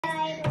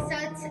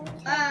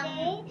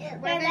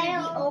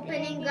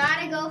opening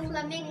gotta go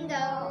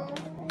flamingo.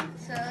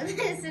 So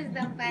this is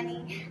the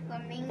funny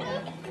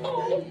flamingo.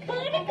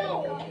 Gotta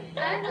go.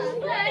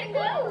 Gotta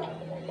go.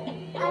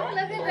 Oh,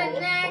 look at the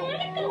neck.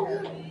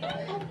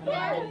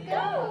 Gotta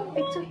go.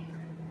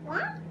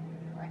 What?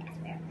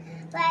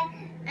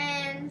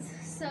 And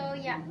so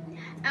yeah.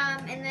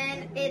 And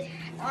then it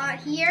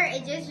here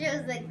it just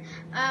shows like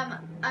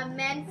a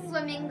man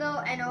flamingo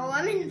and a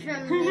woman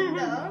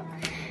flamingo.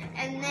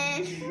 And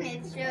then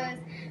it shows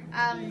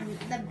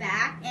the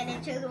back, and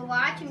it shows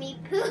watch me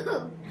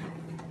poo.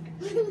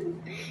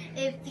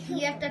 If you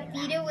have to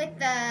feed it with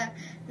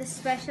the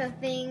special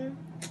thing,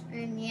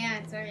 and yeah,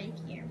 it's right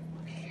here.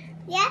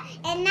 Yeah,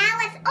 and now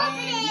let's open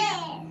it.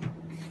 Yeah.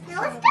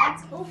 Now let's So start.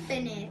 let's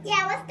open it.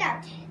 Yeah, let's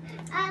start.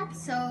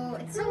 So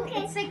it's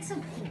Okay. it's like so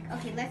pink.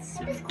 Okay, let's.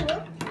 This is cool.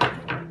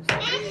 And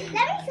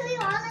let me show you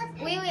all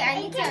this. Wait, I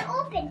It need can to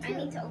open I too.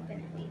 need to open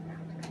it.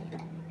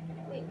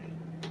 Wait.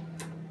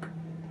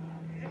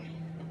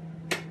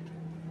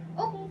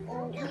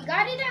 Oh, we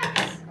got it out.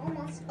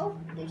 Almost. Oh,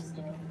 there's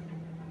still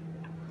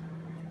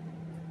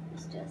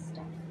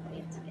stuff we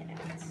have to get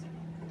out.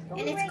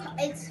 And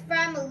it's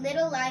from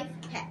Little Life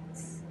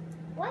Pets.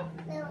 What?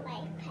 Little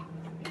Life Pets.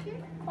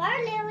 What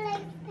are Little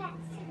Life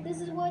Pets?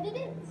 This is what it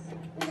is.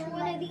 It's Little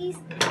one of these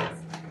things.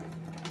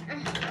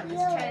 Let's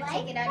Little try to Life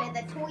take it out of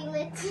the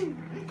toilet.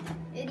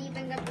 It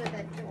even goes with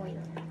the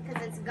toilet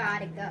because it's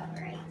gotta go,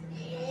 right?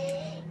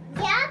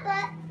 Yeah,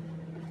 but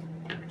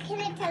can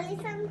I tell you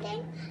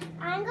something?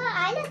 I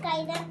look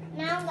at it.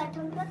 Now I'm gonna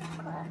talk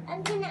about it.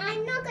 And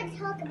I'm not gonna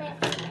talk about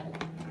it.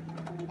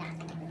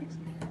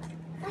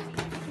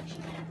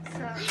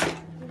 So,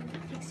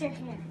 fix your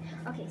hair.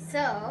 Okay,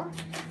 so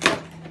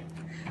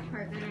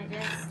we're gonna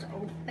just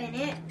open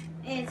it.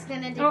 It's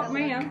gonna take a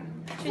Miriam.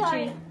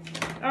 Sorry. Chichi.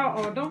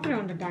 Oh, don't put it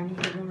on the dining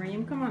table,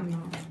 Miriam. Come on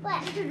now.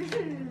 What?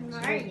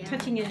 Mario.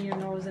 Touching it in your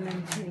nose and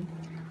everything.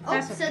 Oh,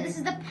 That's so okay. this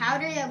is the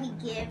powder that we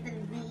give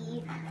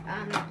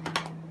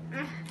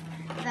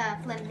the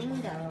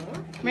flamingo.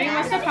 Miriam,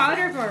 what's the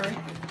powder for?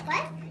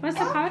 What? What's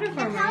the powder for,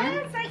 The Miriam?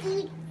 powder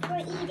for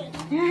eating.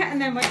 Yeah, and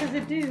then what does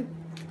it do?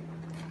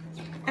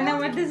 And then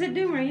what does it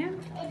do, Miriam?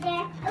 Wait,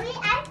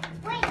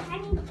 I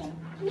need to. Can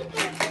you get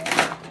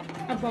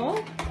it? A bowl?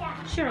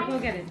 Yeah. Sure, go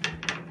get it.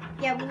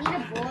 Yeah, we need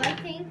a bowl, I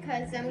think,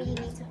 because then we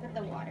need to put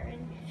the water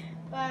in.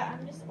 But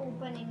I'm just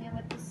opening it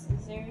with the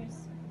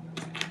scissors.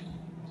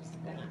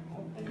 Just gonna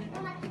open it.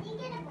 Mama, can you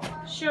get a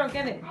bowl? Sure,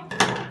 get it. I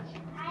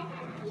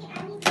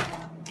need to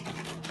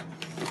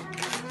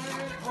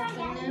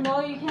Open it. No,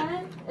 you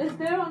can't. It's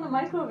there on the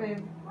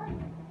microwave.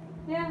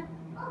 Yeah.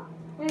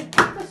 Wait,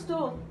 take the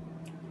stool.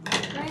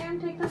 Miriam,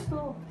 take the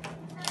stool.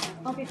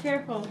 Okay,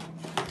 careful.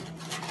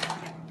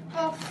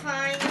 Oh,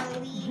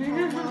 finally,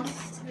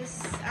 almost.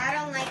 I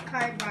don't like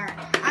cardboard.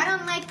 I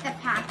don't like the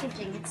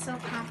packaging. It's so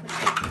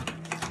complicated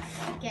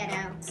to get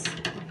out.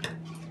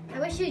 I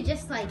wish it was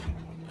just like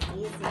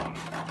easier.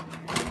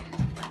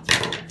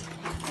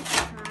 It's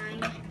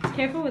fine.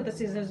 Careful with the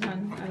scissors,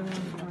 hon. I don't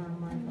want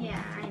mine.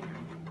 Yeah, I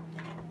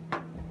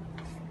know.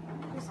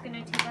 I'm just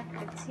gonna take off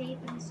the tape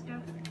and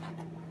stuff.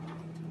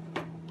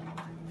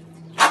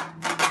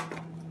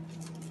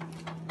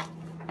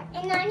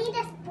 And I need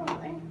a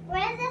spoon.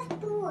 Where's the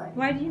spoon?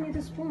 Why do you need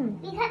a spoon?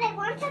 Because I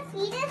want to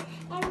feed it,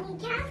 and we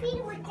can't feed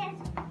it with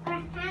just our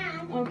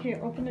hand. Okay,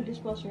 open the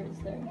dishwasher. It's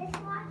there. This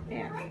one.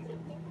 Yeah.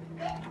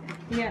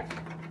 Yeah.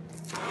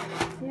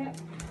 Yeah.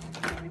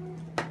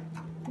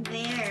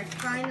 There,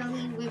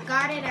 finally, we've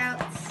got it out.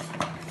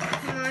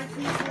 Come on,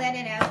 please let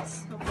it out.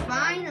 So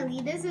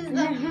finally, this is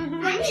the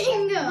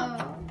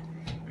flamingo.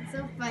 It's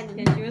so funny.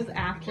 And she was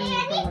after me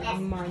for like a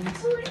month.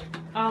 Spoon.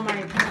 Oh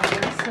my god,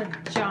 that's a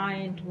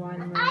giant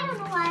one. I don't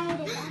know why I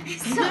did that.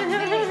 It's so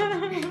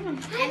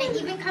big. And it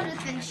even comes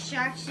with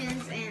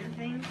instructions and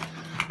things.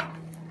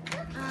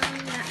 Yeah.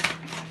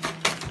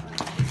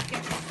 Let's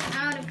get this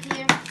out of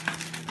here.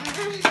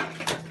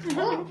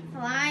 Oh,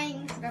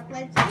 flying stuff.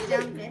 Let's just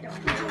dump it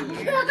over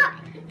here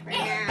for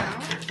now.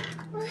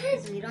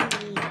 Because we don't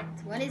need it.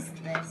 What is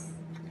this?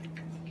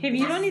 Okay, if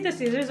you don't need the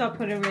scissors, I'll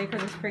put it away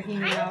because it's freaking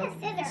me I out.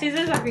 need the scissors.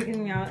 Scissors are freaking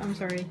me out. I'm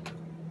sorry.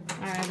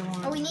 I don't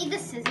want. Oh, we need the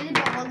scissors,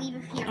 but we'll leave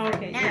it here for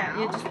Okay, now.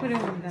 yeah, just put it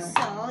on the.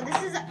 So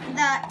this is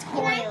the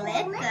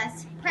toilet,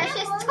 the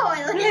precious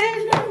toilet.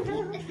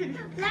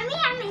 Let me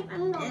have my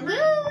phone.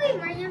 Wait,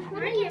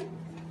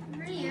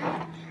 Maria.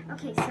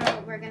 Okay,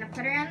 so we're gonna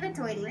put her on the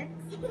toilet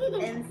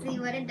and see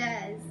what it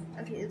does.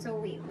 Okay, so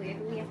wait, where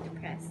do we have to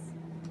press?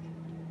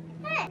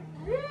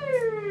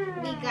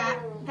 We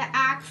got the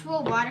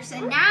actual water, so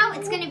now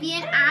it's gonna be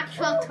an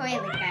actual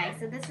toilet, guys.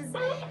 So this is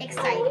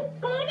exciting.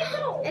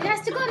 It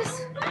has to go to.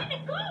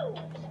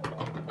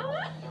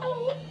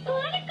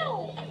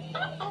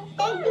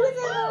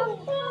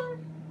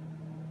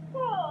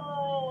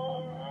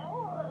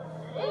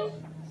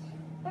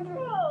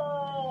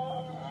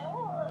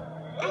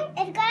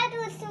 It's gotta do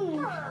it soon.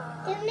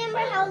 Do you remember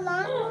how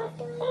long it was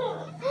doing?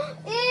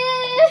 Ew,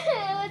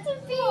 it's a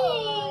pig.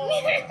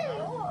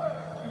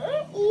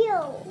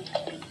 Ew.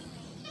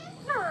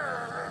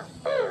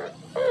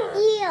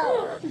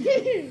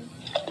 Ew.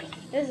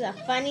 This is a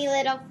funny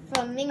little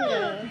flamingo.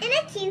 And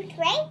it's cute,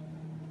 right?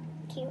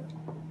 Cute.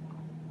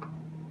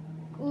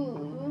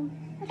 Ooh.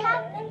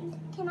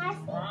 Can I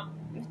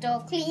see?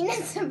 Don't clean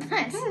it so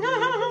much.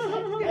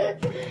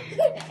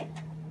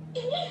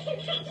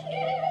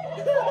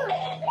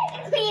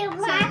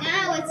 So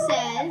now it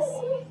says,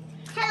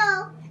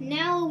 Hello.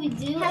 now what we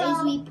do Hello.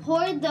 is we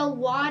pour the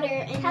water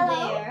in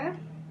Hello. there.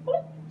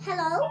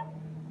 Hello.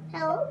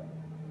 Hello.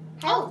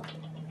 Oh!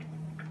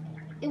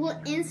 It will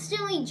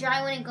instantly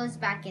dry when it goes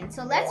back in.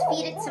 So let's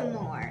feed it some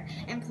more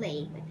and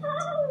play with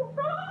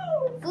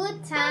it.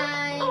 Food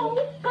time. Oh!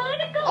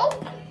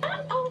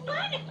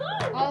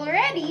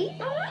 Already?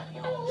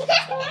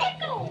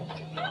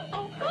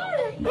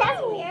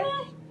 That's weird.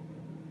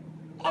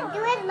 And do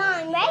it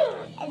long,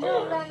 right? And do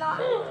it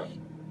long.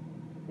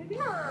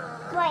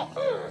 Right.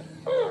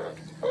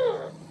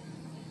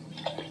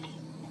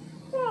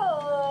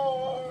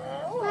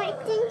 I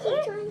think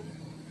he's doing.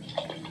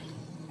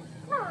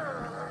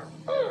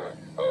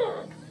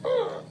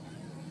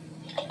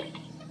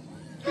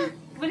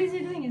 What is he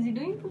doing? Is he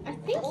doing poop? I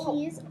think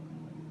he is.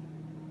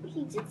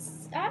 He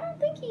just. I don't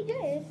think he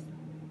did.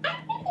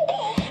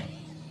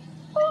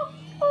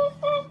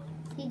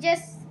 He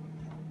just.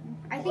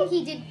 I think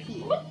he did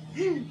pee.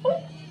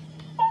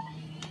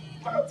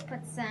 Let's put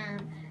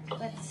some.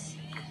 Let's.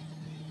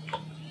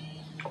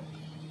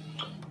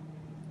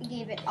 We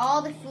gave it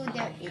all the food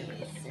there is,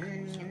 and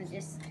then I'm gonna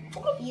just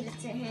feed it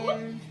to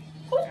him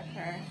or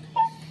her.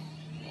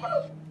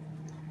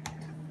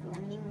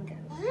 Flamingo.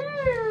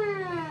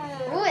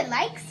 Oh, it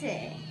likes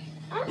it.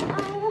 I'll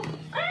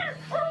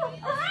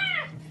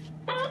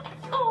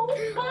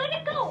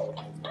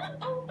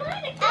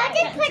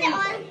just put it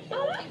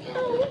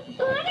on.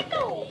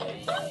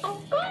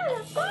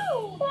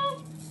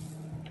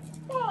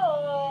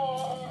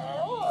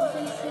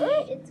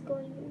 It's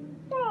going.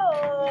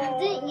 It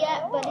didn't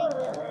yet, but it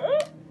will.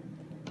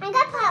 I'm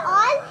gonna put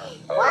on.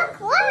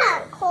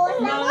 Look,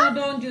 cold. No,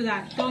 don't do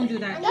that. Don't do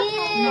that. Ew,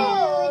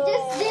 it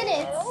just did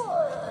it.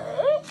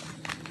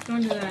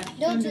 Don't do that.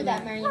 Don't do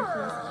that, Marion,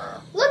 please.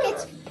 Look,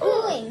 it's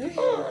pooing.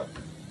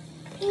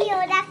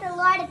 Ew, that's a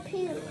lot of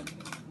poo.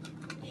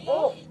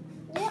 Oh,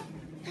 yep.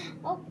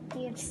 Oh,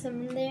 you have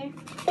some in there.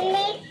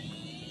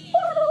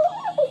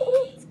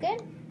 It's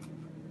good.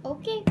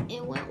 Okay,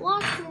 it went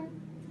washing.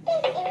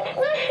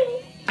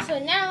 So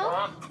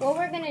now, what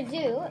we're going to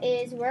do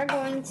is we're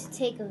going to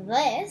take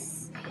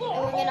this and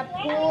we're going to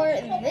pour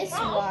this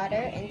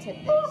water into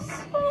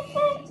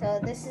this. So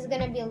this is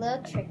going to be a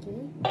little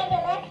tricky.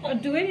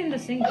 Do it in the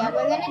sink. Yeah,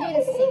 we're going to do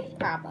the sink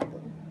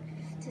probably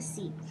to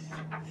see.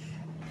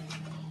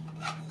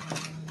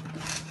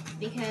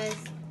 Because,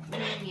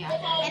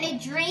 yeah. And it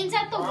drains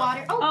out the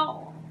water. Oh,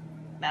 Oh,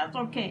 that's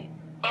okay.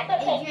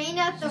 it drained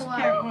out the Just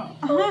water. careful.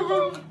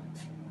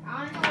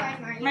 I don't know why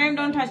Marion. Ma'am,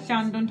 don't touch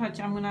John. Don't touch.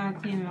 I'm gonna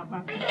clean it up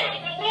after.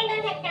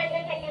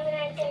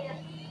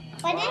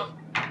 What is?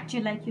 Do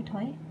you like your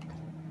toy?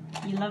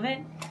 You love it?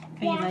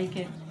 Or you Yeah. like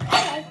it?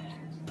 I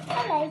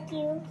like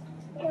you,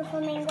 little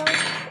flamingo. It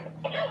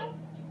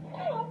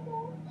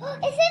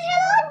says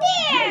hello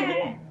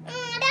there.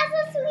 That's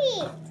so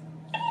sweet.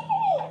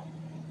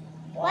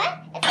 What?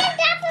 It says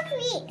that's so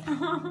sweet.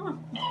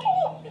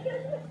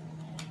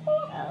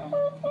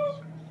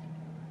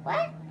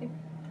 What?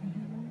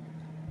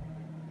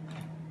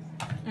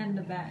 And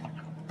the back.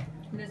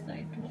 This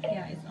side too.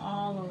 Yeah, it's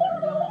all over.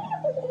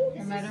 No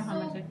This matter is how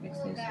so much I fix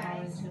cool, this,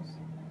 guys. it's just.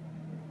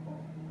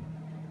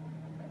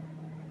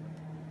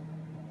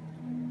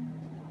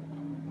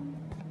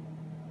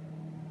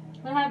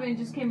 What happened? It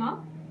just came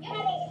up? Yep.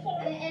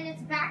 And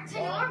it's back to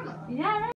normal. Yeah.